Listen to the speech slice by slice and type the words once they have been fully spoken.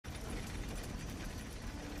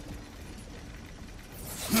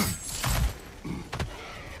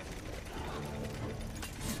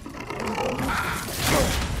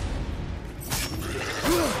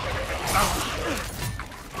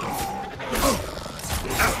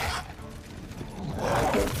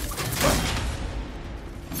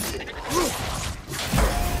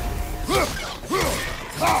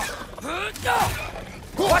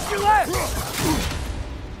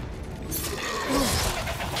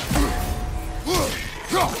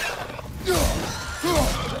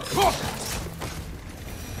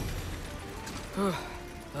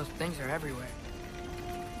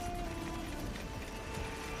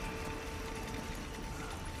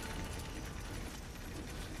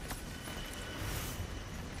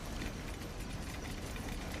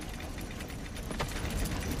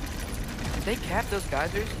they cap those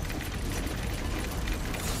geysers?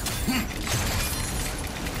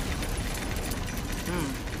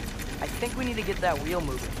 I think we need to get that wheel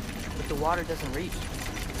moving, but the water doesn't reach.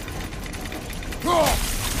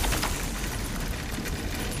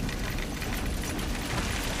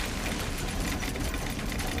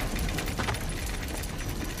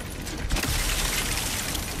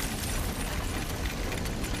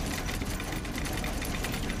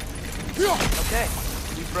 Okay,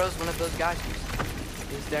 we froze one of those geysers.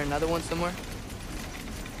 Is there another one somewhere?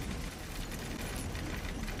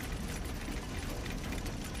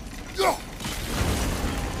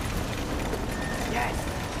 Yes!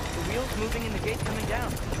 The wheel's moving and the gate's coming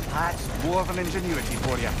down. That's dwarven ingenuity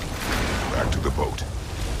for you. Back to the boat.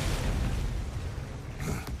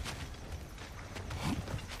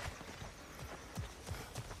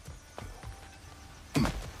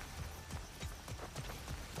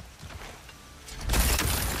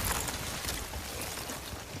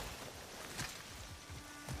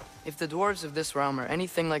 If the dwarves of this realm are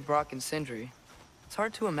anything like Brock and Sindri, it's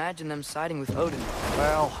hard to imagine them siding with Odin.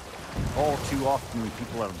 Well, all too often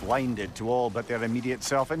people are blinded to all but their immediate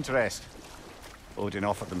self-interest. Odin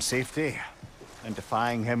offered them safety, and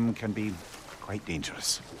defying him can be quite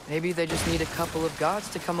dangerous. Maybe they just need a couple of gods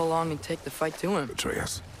to come along and take the fight to him.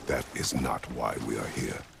 Atreus, that is not why we are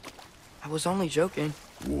here. I was only joking.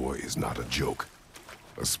 War is not a joke,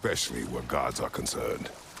 especially where gods are concerned.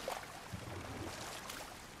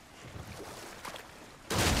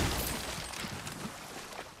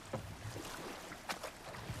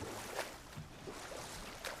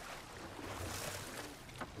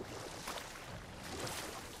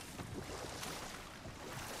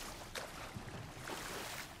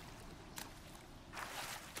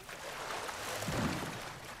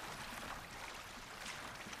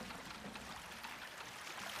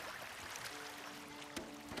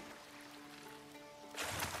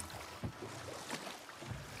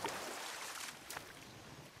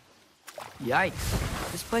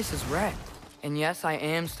 Yikes. This place is wrecked. And yes, I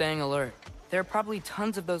am staying alert. There are probably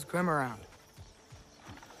tons of those Grim around.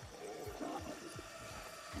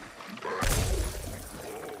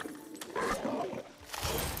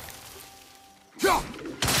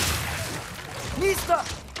 Nista!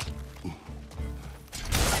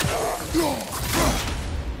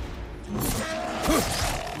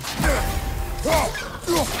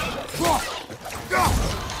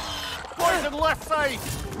 Poison left side!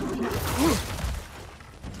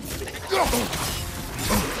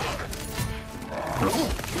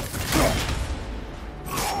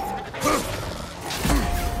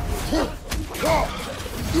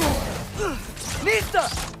 Nista!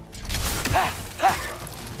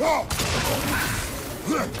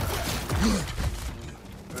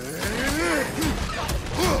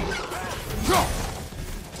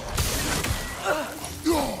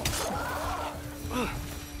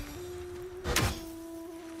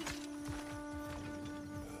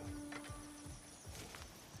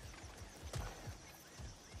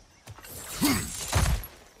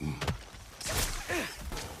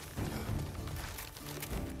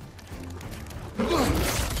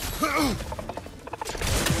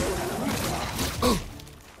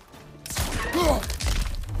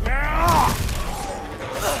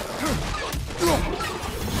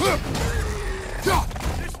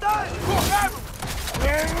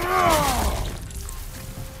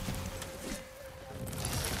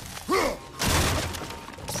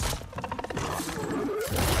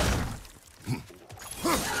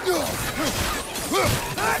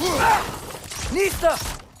 Nista!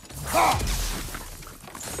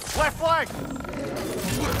 Left flank!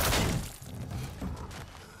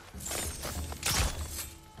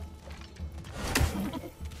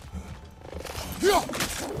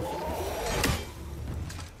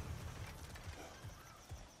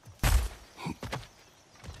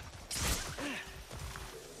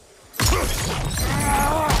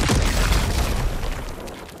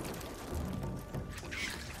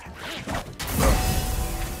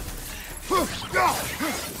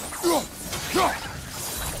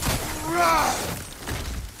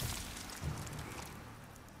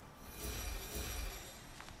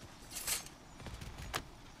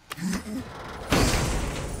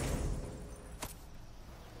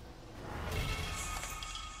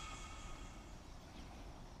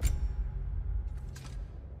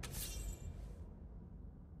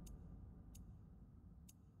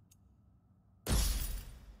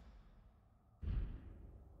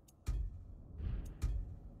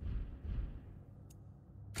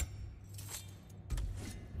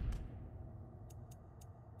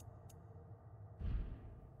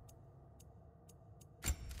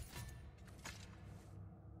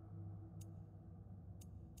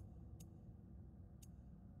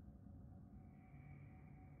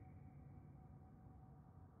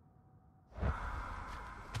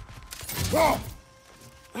 Good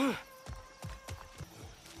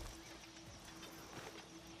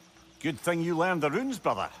thing you learned the runes,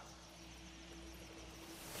 brother.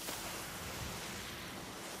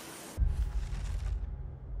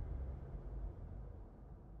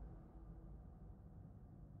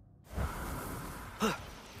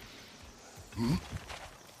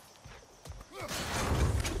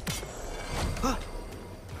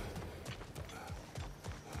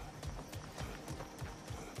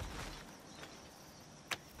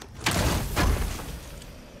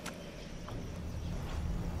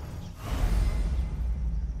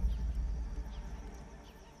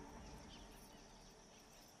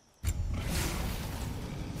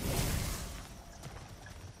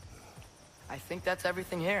 I think that's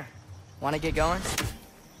everything here. Want to get going?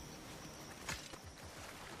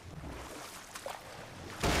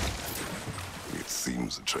 It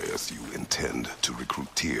seems, Atreus, you intend to recruit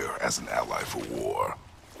Tyr as an ally for war.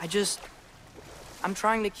 I'm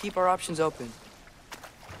trying to keep our options open.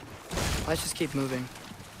 Let's just keep moving.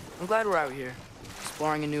 I'm glad we're out here,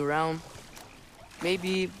 exploring a new realm.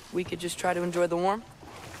 Maybe we could just try to enjoy the warmth?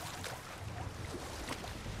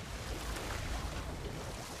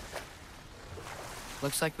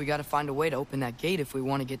 Looks like we gotta find a way to open that gate if we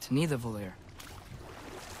want to get to Nidavellir.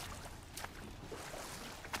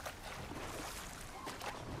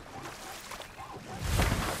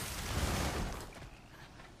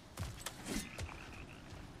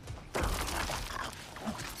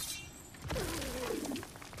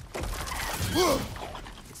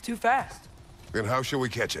 It's too fast. Then how shall we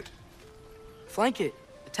catch it? Flank it.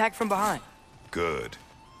 Attack from behind. Good.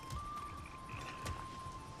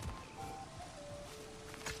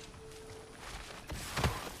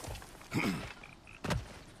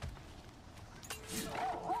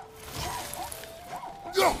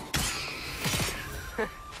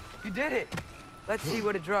 You did it! Let's see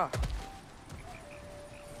what it draws.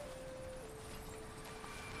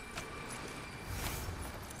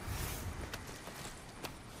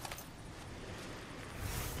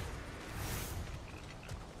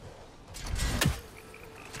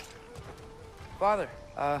 Father,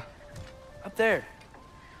 up there.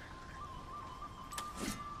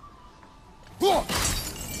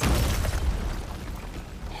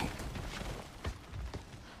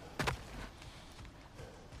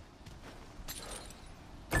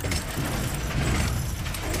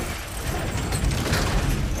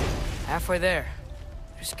 Halfway there.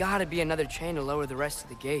 There's gotta be another chain to lower the rest of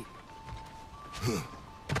the gate.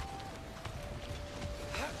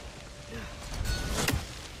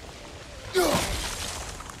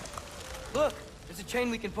 Look! There's a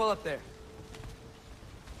chain we can pull up there.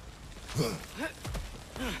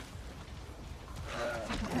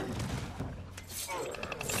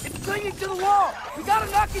 It's clinging to the wall! We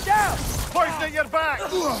gotta knock it down! Poison at your back!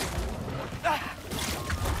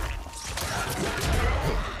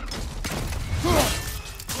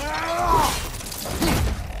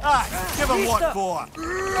 Give him what for!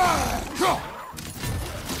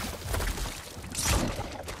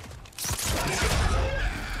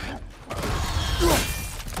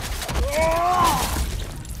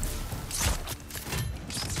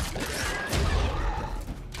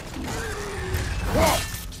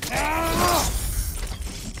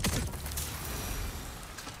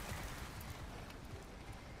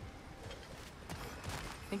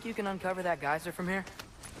 Think you can uncover that geyser from here?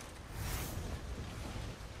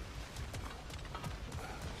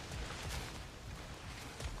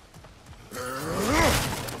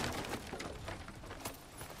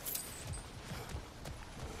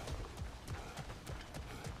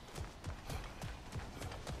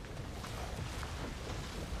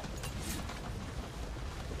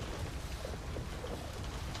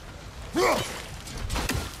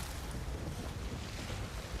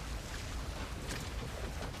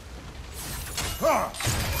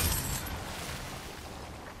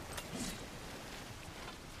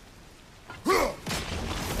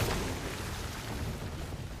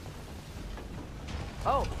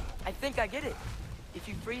 Oh, I think I get it. If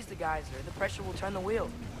you freeze the geyser, the pressure will turn the wheel.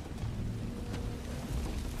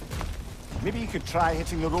 Maybe you could try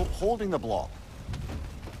hitting the rope holding the block.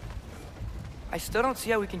 I still don't see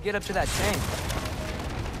how we can get up to that chain.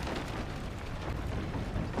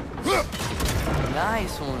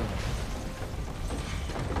 Nice one.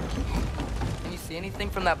 Can you see anything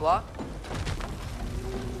from that block?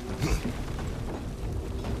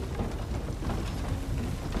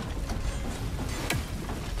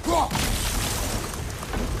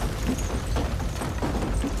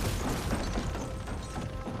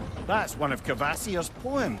 That's one of Cavassier's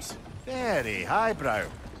poems. Very highbrow.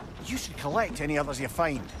 You should collect any others you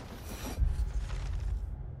find.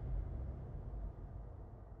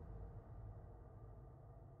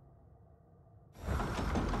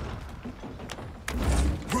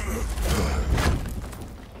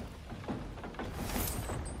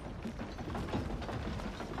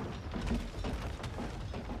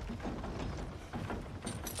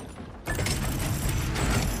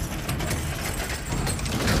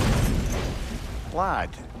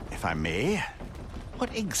 Lad, if I may,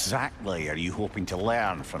 what exactly are you hoping to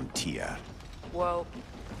learn from Tyr? Well,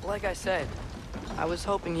 like I said, I was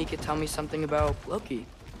hoping he could tell me something about Loki.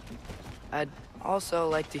 I'd also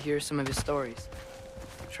like to hear some of his stories.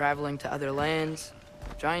 Traveling to other lands,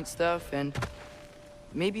 giant stuff, and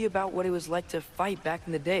maybe about what it was like to fight back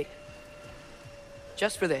in the day.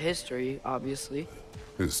 Just for the history, obviously.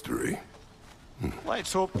 History.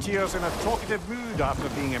 Let's hope Tyr's in a talkative mood after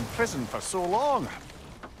being imprisoned for so long.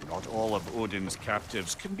 Not all of Odin's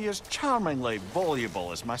captives can be as charmingly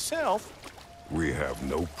voluble as myself. We have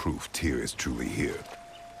no proof Tyr is truly here.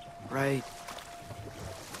 Right.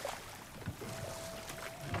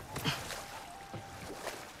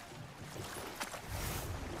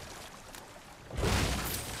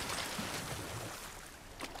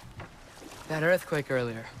 That earthquake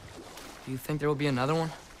earlier. Do you think there will be another one?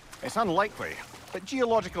 It's unlikely, but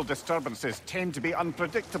geological disturbances tend to be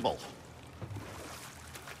unpredictable.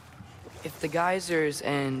 If the geysers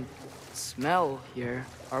and smell here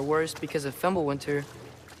are worse because of Fimbulwinter,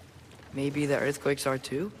 maybe the earthquakes are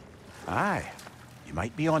too? Aye. You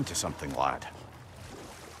might be onto something, lad.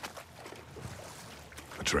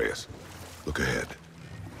 Atreus, look ahead.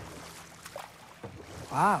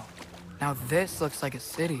 Wow. Now this looks like a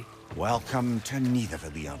city. Welcome to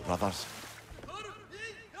Nidavellir, brothers.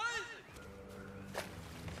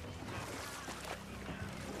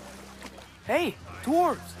 Hey,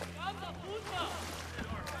 dwarves!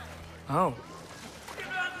 Oh.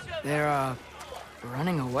 They're,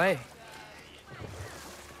 running away.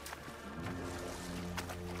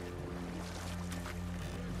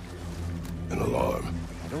 An alarm.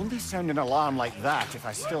 I'd only sound an alarm like that if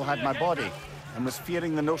I still had my body, and was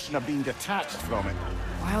fearing the notion of being detached from it.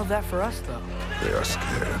 Wild that for us, though. They are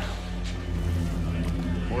scared.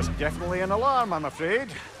 Most definitely an alarm, I'm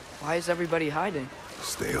afraid. Why is everybody hiding?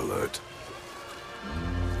 Stay alert.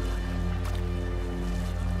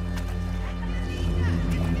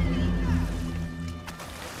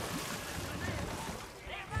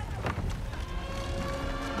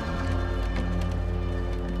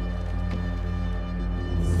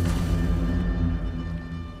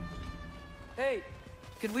 Hey,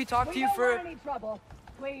 could we talk to you don't for... want any trouble,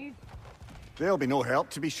 please. There'll be no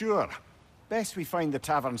help, to be sure. Best we find the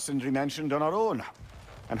tavern Sindri mentioned on our own,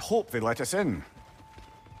 and hope they let us in.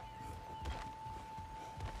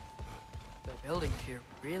 The buildings here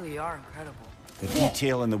really are incredible. The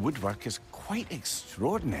detail in the woodwork is quite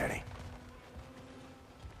extraordinary.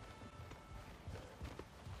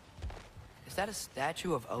 Is that a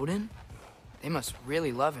statue of Odin? They must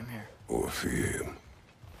really love him here. Or fear him.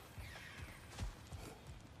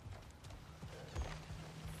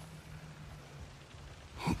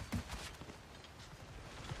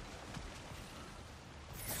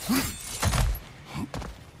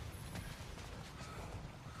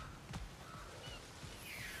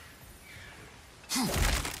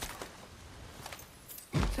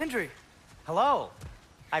 Sindri! Hello.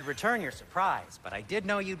 I'd return your surprise, but I did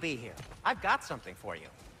know you'd be here. I've got something for you.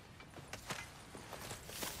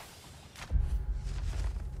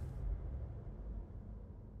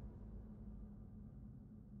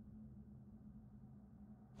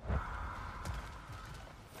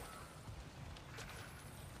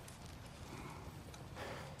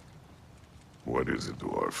 What is it,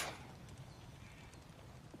 dwarf?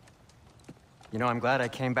 You know, I'm glad I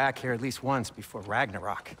came back here at least once before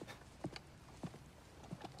Ragnarok.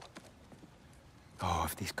 Oh,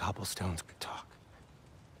 if these cobblestones could talk.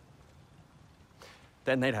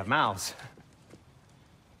 Then they'd have mouths.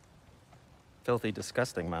 Filthy,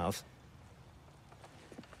 disgusting mouths.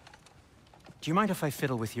 Do you mind if I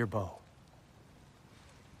fiddle with your bow?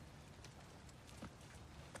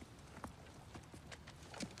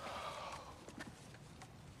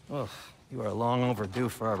 Oh, you are long overdue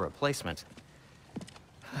for a replacement.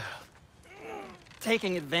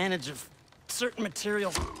 Taking advantage of certain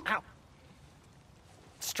materials. Ow.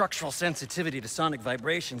 Structural sensitivity to sonic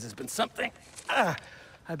vibrations has been something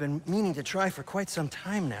I've been meaning to try for quite some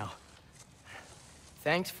time now.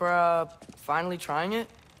 Thanks for, finally trying it.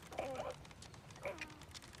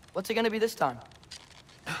 What's it gonna be this time?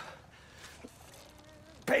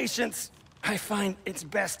 Patience. I find it's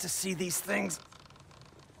best to see these things,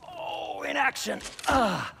 in action.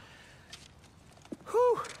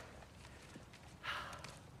 Whew.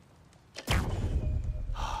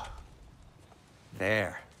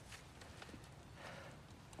 There.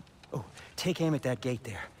 Oh, take aim at that gate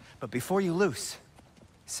there. But before you loose,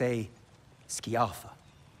 say, Skialfa.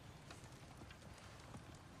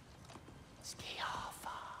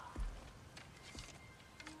 Skialfa.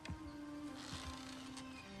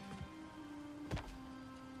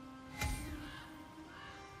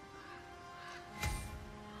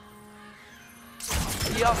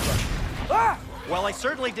 Yappa. Ah! Well, I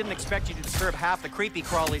certainly didn't expect you to disturb half the creepy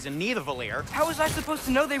crawlies in Nidavellir. How was I supposed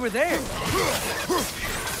to know they were there?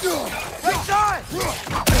 Right side!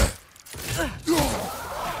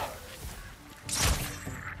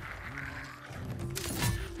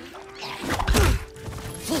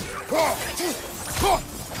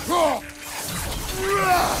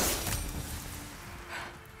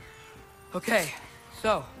 Okay,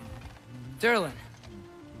 so, Derlin.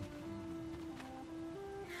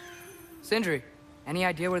 Sindri, any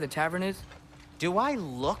idea where the tavern is? Do I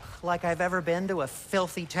look like I've ever been to a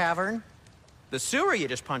filthy tavern? The sewer you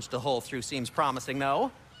just punched a hole through seems promising, though.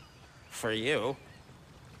 For you.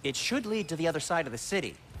 It should lead to the other side of the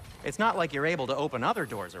city. It's not like you're able to open other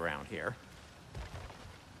doors around here.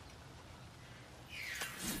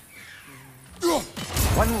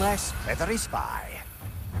 One less feathery spy.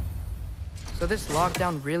 So this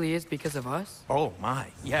lockdown really is because of us? Oh my,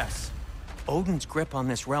 yes. Odin's grip on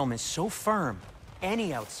this realm is so firm,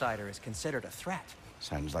 any outsider is considered a threat.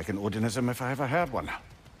 Sounds like an Odinism if I ever heard one.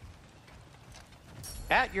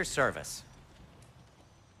 At your service.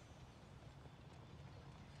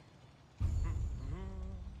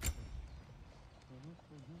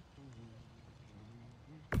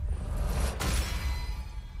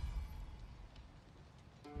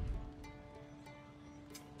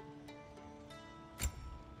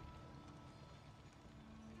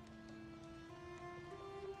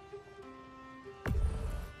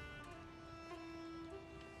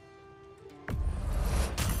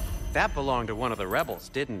 That belonged to one of the rebels,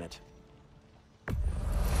 didn't it?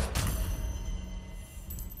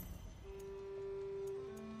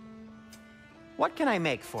 What can I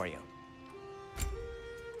make for you?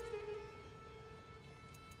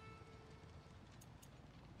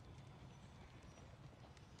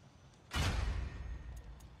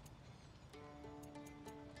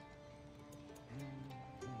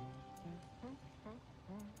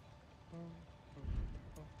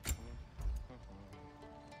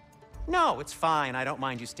 No, it's fine. I don't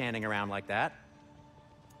mind you standing around like that.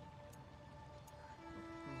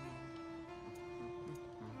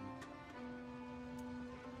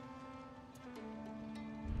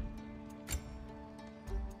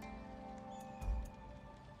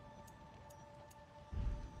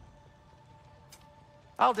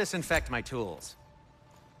 I'll disinfect my tools.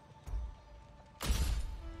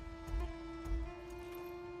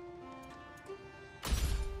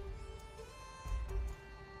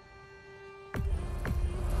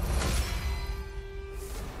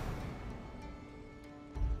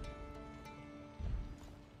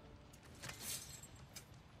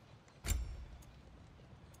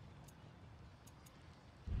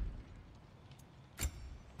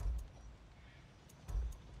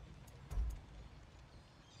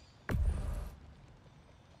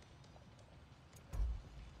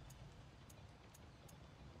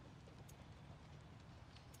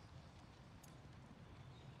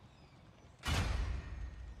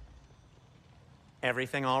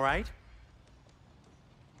 Everything all right?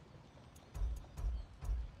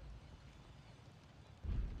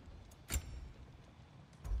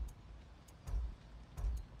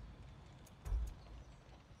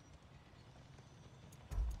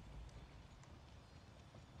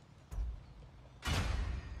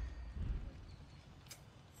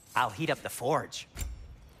 I'll heat up the forge.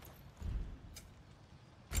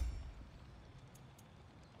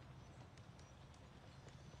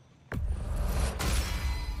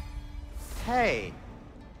 Hey,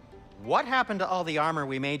 what happened to all the armor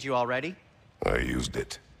we made you already? I used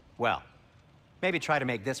it. Well, maybe try to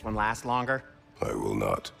make this one last longer. I will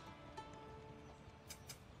not.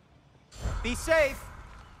 Be safe!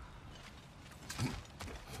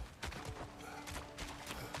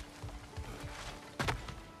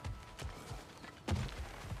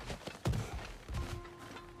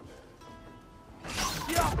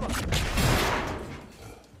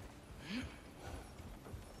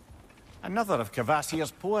 Another of Kvasir's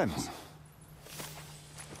poems.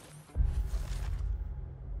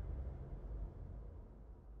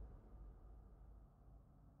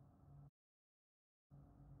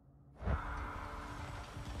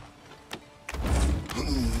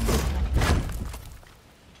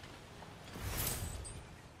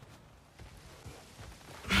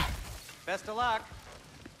 Best of luck.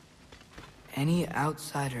 Any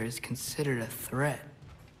outsider is considered a threat.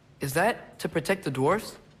 Is that to protect the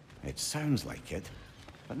dwarves? It sounds like it.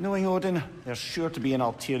 But knowing Odin, there's sure to be an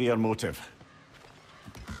ulterior motive.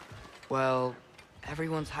 Well,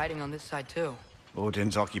 everyone's hiding on this side too.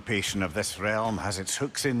 Odin's occupation of this realm has its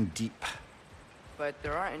hooks in deep. But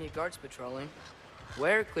there aren't any guards patrolling.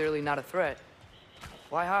 We're clearly not a threat.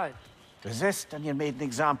 Why hide? Resist and you're made an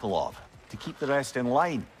example of, to keep the rest in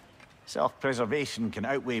line. Self-preservation can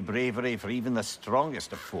outweigh bravery for even the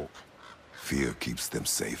strongest of folk. Fear keeps them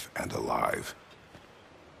safe and alive.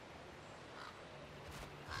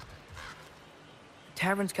 The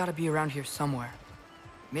tavern's gotta be around here somewhere.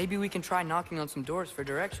 Maybe we can try knocking on some doors for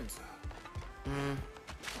directions.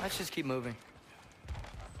 Let's just keep moving.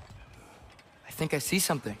 I think I see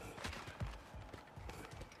something.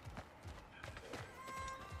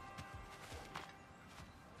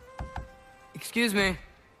 Excuse me,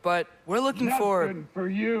 but we're looking for... Nothing for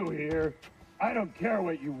you here. I don't care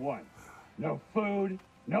what you want. No food,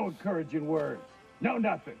 no encouraging words, no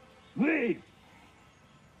nothing. Leave!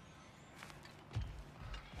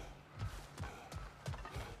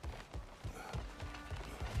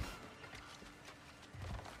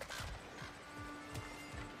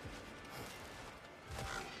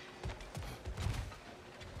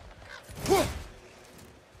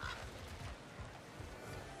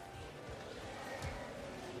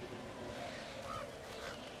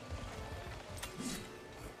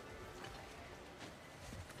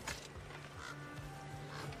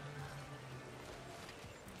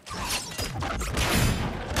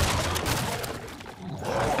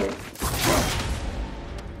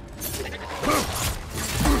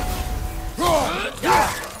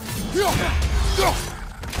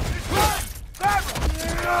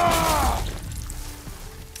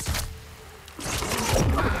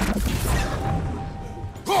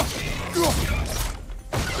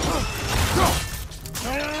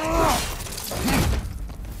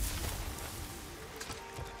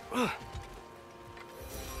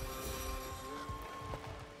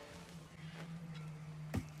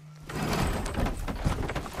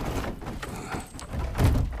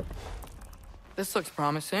 This looks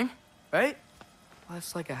promising, right? Well,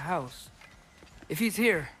 that's like a house. If he's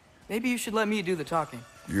here, maybe you should let me do the talking.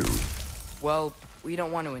 You? Well, we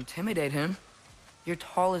don't want to intimidate him. You're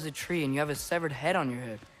tall as a tree and you have a severed head on your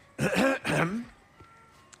head.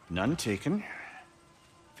 None taken.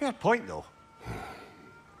 Fair point, though.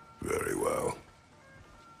 Very well.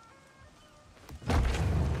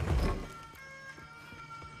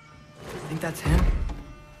 Think that's him?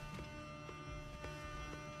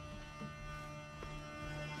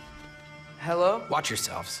 Hello? Watch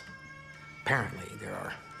yourselves. Apparently, there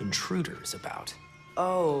are intruders about.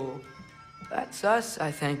 Oh, that's us,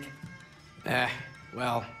 I think.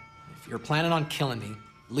 Well, if you're planning on killing me,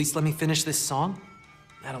 at least let me finish this song.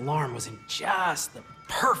 That alarm was in just the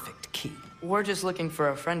perfect key. We're just looking for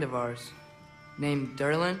a friend of ours, named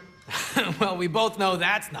Durlin. Well, we both know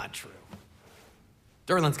that's not true.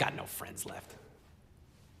 Durlin's got no friends left.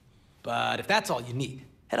 But if that's all you need,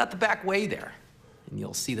 head out the back way there, and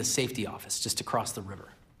you'll see the safety office just across the river.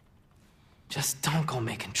 Just don't go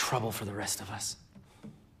making trouble for the rest of us.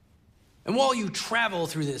 And while you travel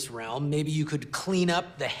through this realm, maybe you could clean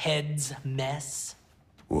up the head's mess?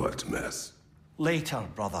 What mess? Later,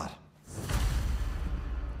 brother.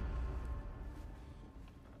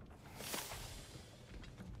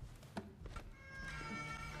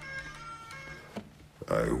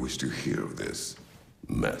 I wish to hear of this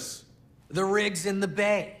mess. The rig's in the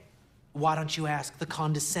bay. Why don't you ask the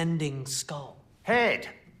condescending skull? Head.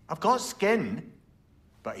 I've got skin.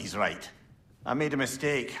 But he's right. I made a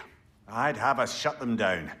mistake. I'd have us shut them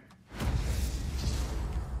down.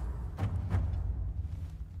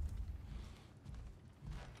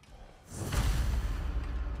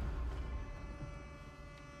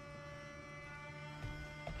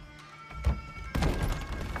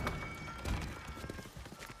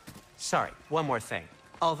 Sorry, one more thing.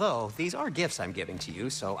 Although, these are gifts I'm giving to you,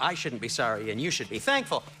 so I shouldn't be sorry and you should be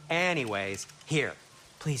thankful. Anyways, here,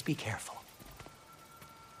 please be careful.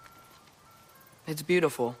 It's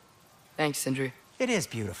beautiful. Thanks, Sindri. It is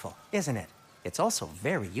beautiful, isn't it? It's also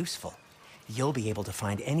very useful. You'll be able to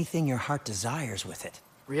find anything your heart desires with it.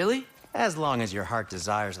 Really? As long as your heart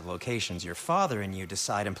desires the locations your father and you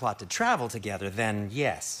decide and plot to travel together, then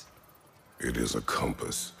yes. It is a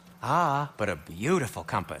compass. Ah, but a beautiful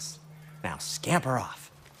compass. Now scamper off.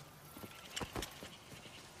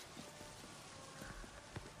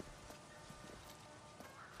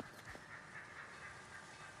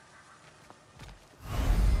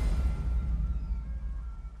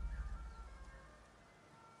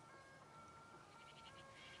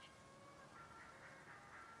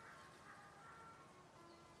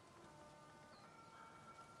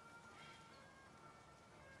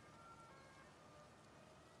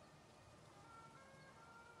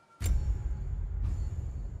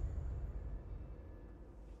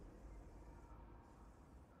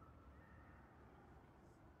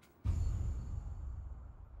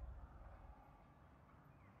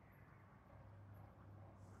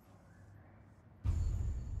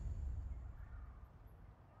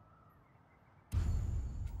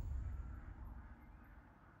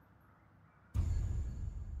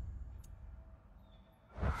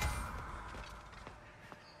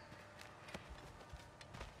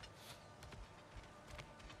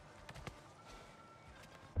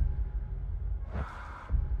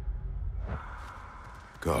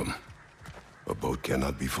 Come. A boat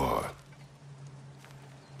cannot be far.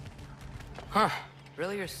 Huh.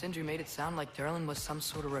 Earlier, Sindri made it sound like Durlin was some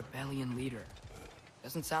sort of rebellion leader.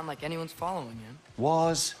 Doesn't sound like anyone's following him.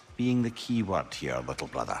 Was being the key word here, little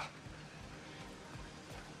brother.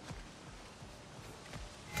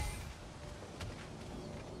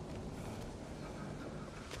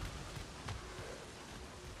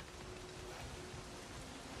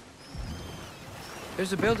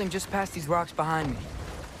 There's a building just past these rocks behind me.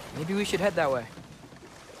 Maybe we should head that way.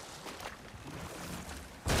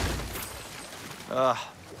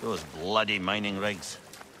 Those bloody mining rigs.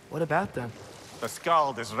 What about them? The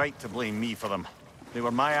Skald is right to blame me for them. They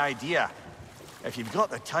were my idea. If you've got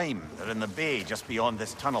the time, they're in the bay just beyond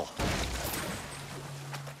this tunnel.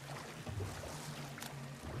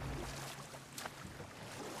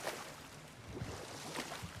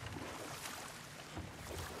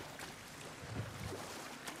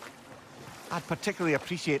 I'd particularly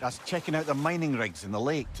appreciate us checking out the mining rigs in the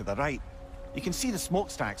lake to the right. You can see the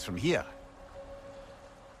smokestacks from here.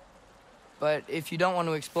 But if you don't want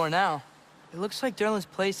to explore now, it looks like Durlin's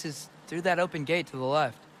place is through that open gate to the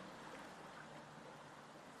left.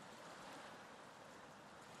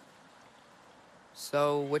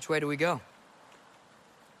 So, which way do we go?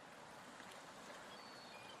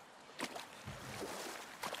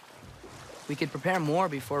 We could prepare more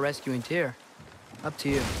before rescuing Tyr. Up to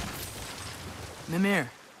you. Mimir,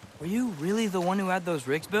 were you really the one who had those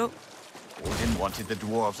rigs built? Odin wanted the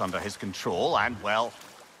dwarves under his control, and, well,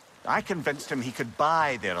 I convinced him he could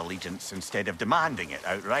buy their allegiance instead of demanding it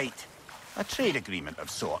outright. A trade agreement of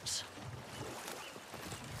sorts.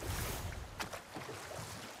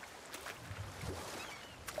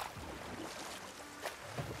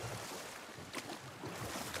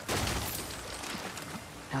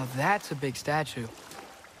 Now that's a big statue.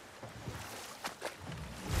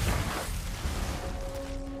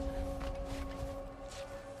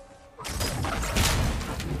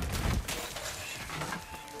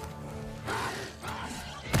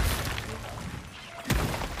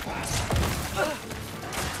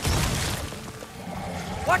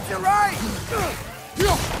 Watch your right!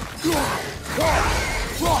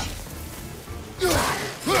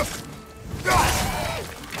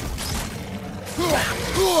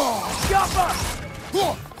 Jump up!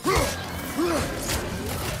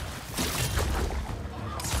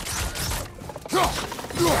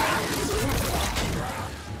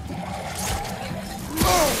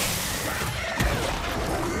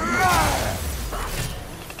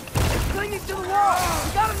 It's clinging to the wall!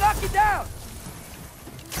 We gotta knock it down!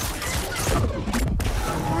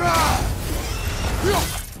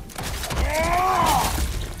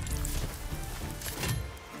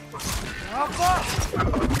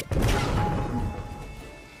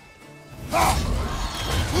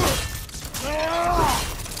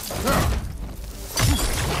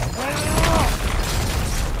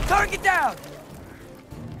 Target down!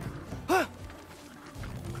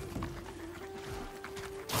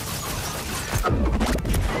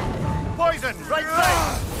 Poison! Right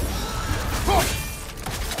side!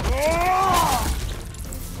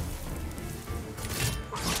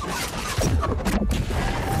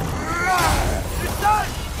 It's done!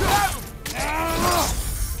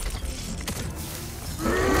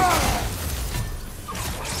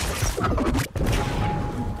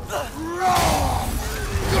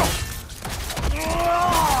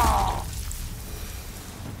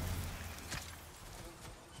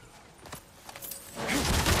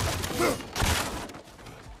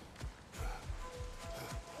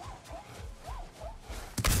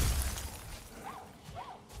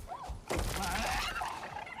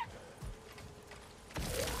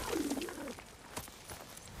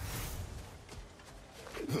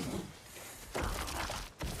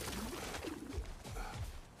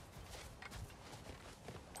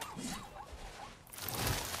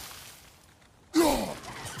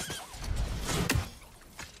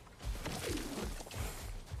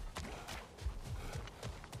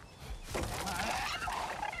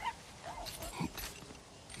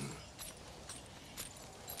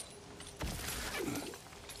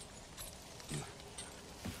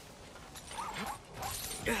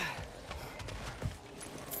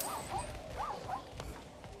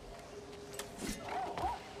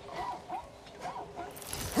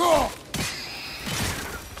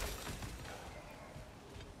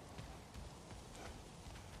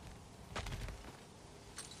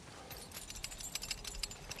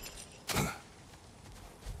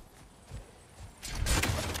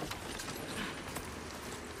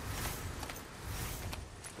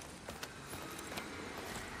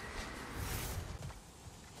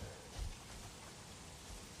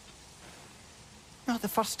 Not the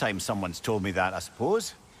first time someone's told me that, I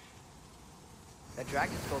suppose. That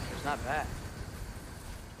dragon sculpture's not bad.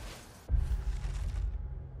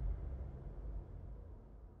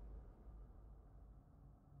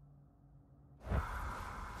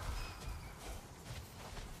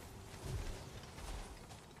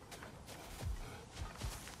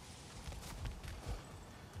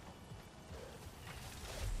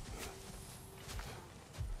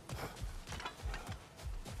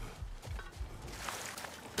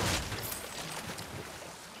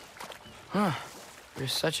 Huh.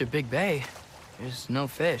 There's such a big bay. There's no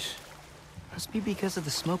fish. Must be because of the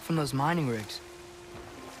smoke from those mining rigs.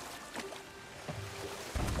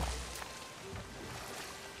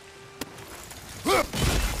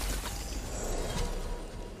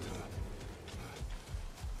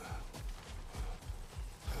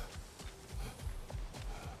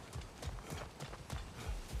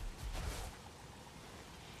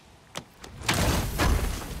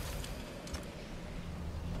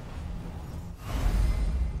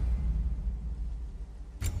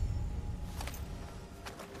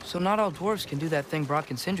 So not all dwarves can do that thing Brock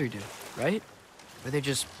and Sindri do, right? Where they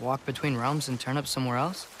just walk between realms and turn up somewhere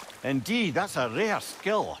else? Indeed, that's a rare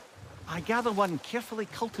skill. I gather one carefully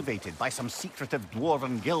cultivated by some secretive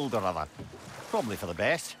dwarven guild or other. Probably for the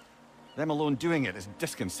best. Them alone doing it is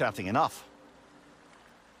disconcerting enough.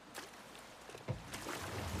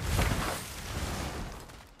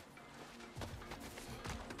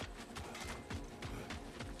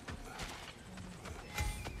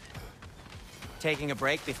 Taking a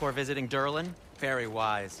break before visiting Durlin? Very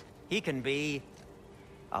wise. He can be...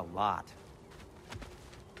 a lot.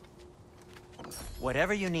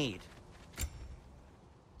 Whatever you need.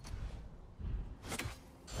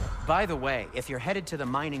 By the way, if you're headed to the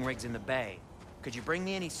mining rigs in the bay, could you bring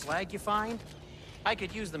me any slag you find? I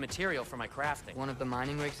could use the material for my crafting. One of the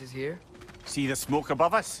mining rigs is here? See the smoke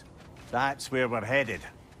above us? That's where we're headed.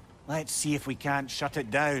 Let's see if we can't shut it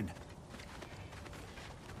down.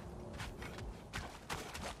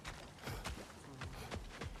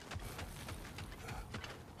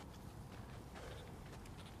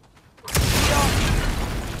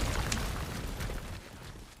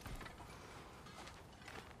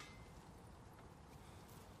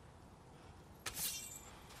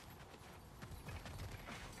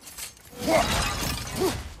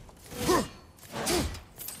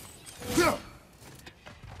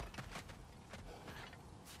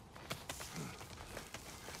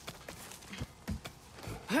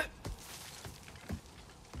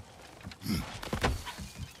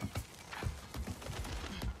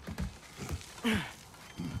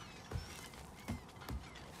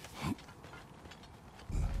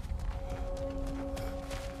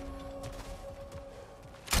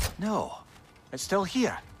 No, it's still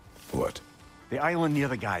here. What? The island near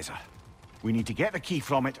the geyser. We need to get the key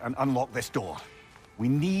from it and unlock this door.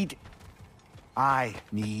 I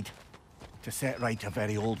need to set right a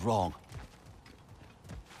very old wrong.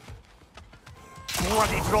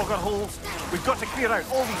 Bloody Draugr holes! We've got to clear out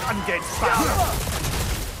all these undead spams!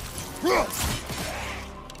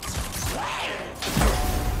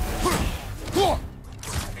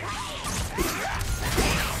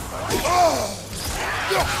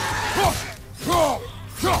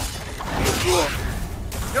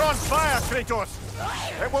 You're on fire, Kratos!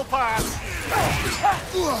 It will pass!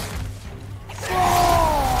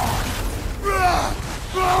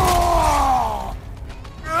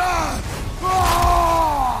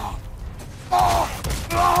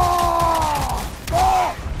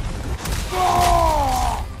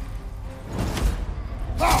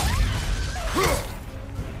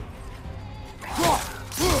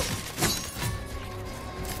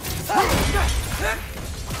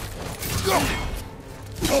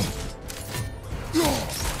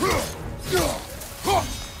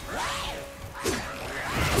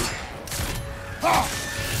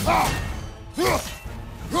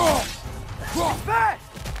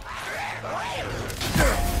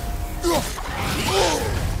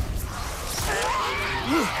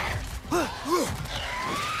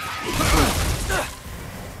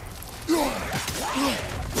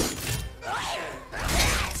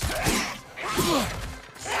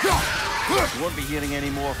 You won't be hearing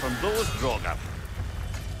any more from those Draugr.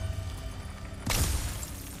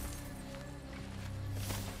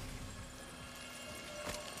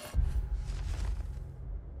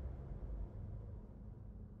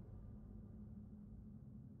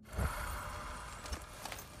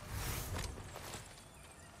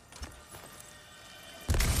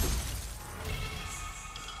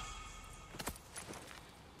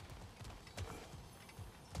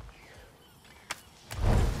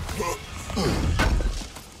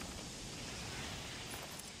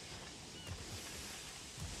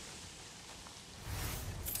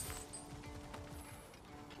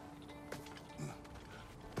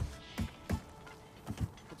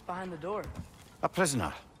 behind the door? A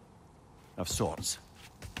prisoner. Of sorts.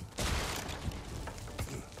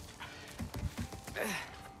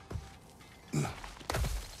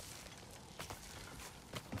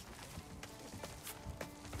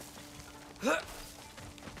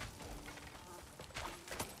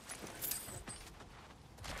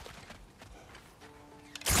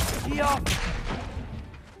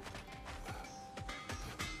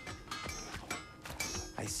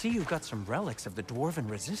 I see you've got some relics of the Dwarven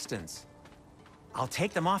resistance. I'll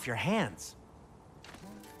take them off your hands.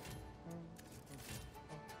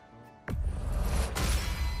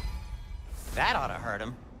 That ought to hurt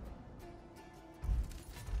him.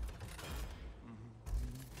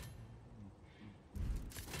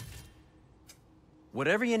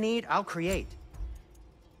 Whatever you need, I'll create.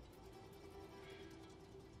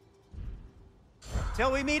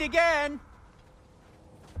 Till we meet again!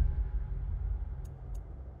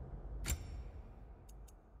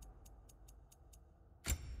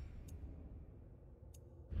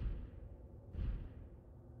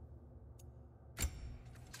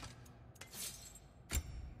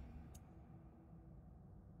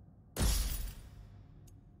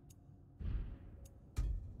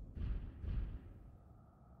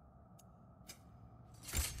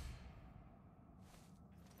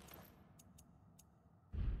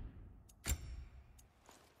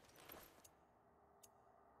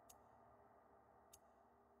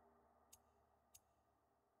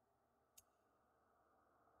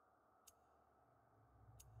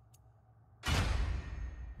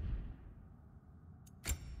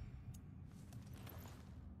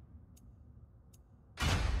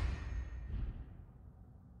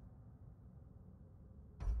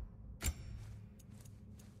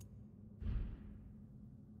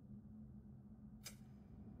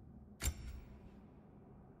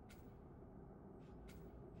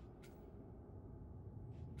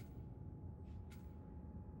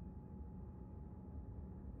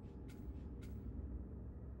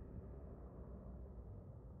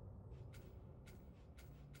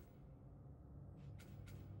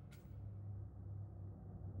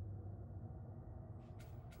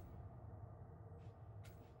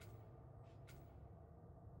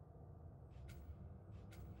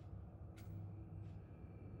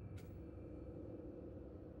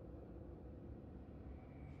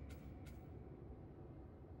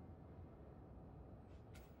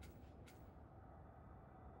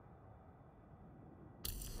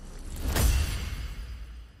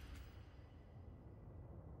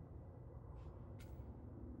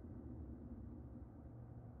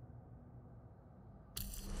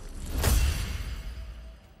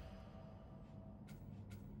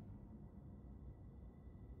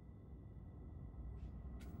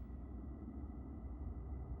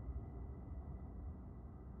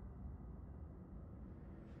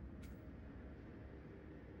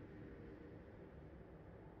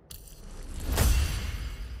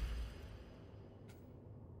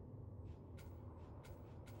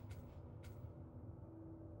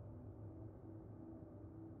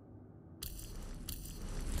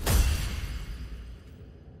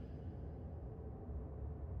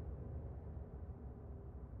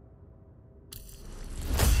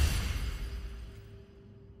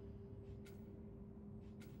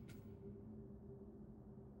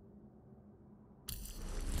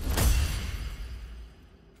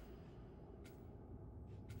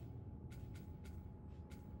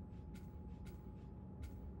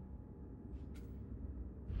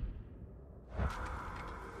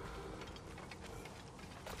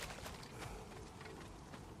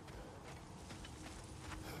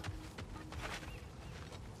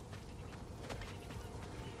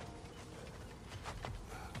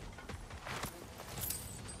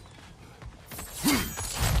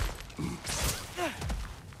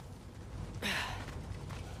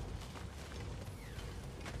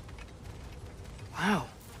 Wow,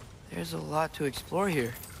 there's a lot to explore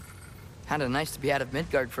here. Kinda nice to be out of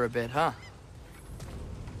Midgard for a bit, huh?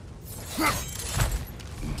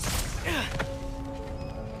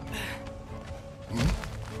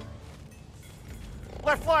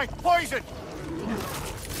 Left flank, poison!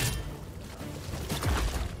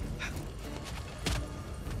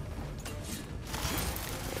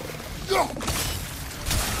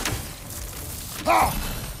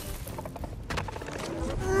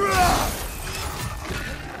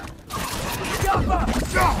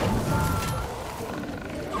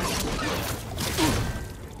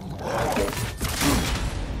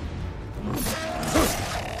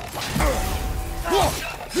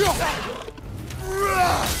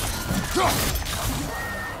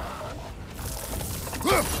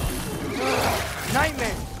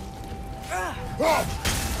 Nightmare!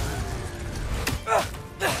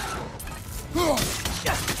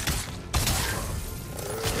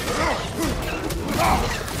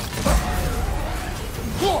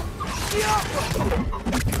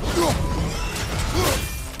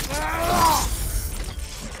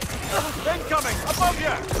 Incoming! Above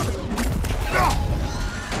you!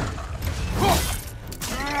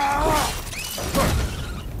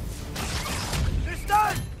 It's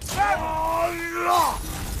done!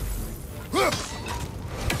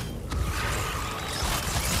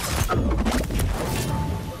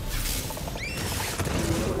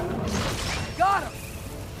 Got him!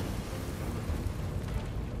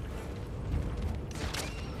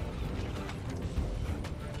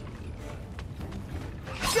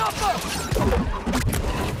 Jump up!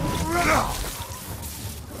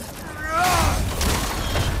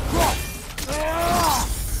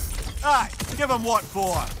 Aye, give him what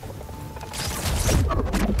for.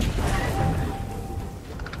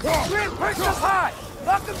 Grim, push us high!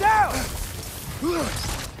 Knock him down!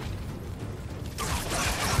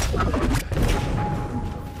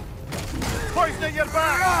 Poison at your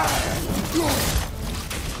back!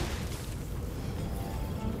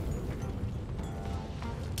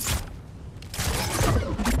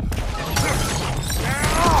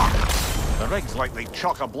 The rig's likely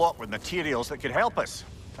chock-a-block with materials that could help us.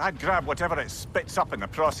 I'd grab whatever it spits up in the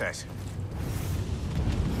process.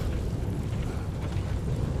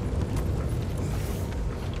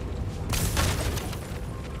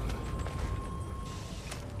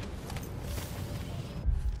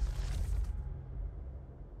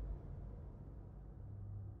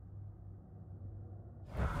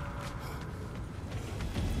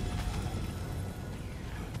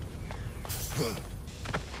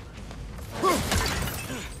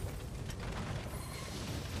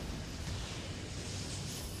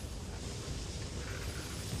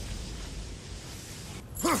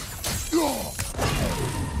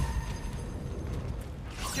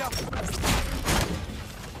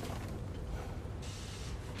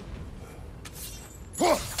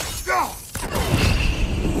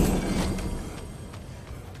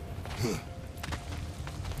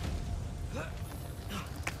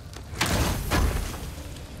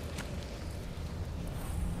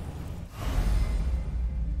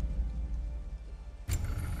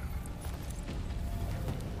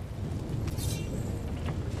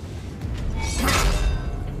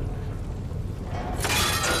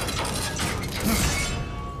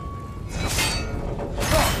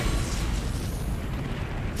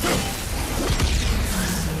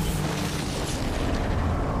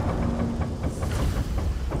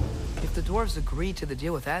 Dwarves agreed to the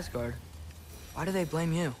deal with Asgard. Why do they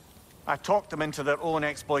blame you? I talked them into their own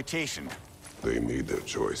exploitation. They made their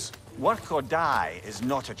choice. Work or die is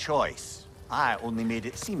not a choice. I only made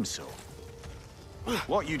it seem so.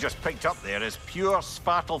 What you just picked up there is pure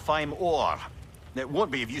Svartalfheim ore. It won't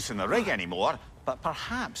be of use in the rig anymore, but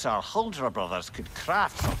perhaps our Huldra brothers could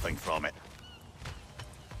craft something from it.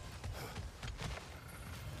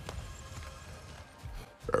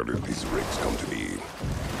 How did these rigs come to be?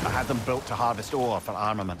 I had them built to harvest ore for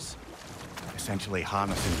armaments. Essentially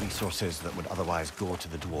harnessing resources that would otherwise go to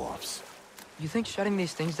the dwarves. You think shutting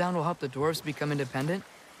these things down will help the dwarves become independent?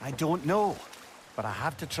 I don't know, but I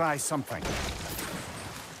have to try something.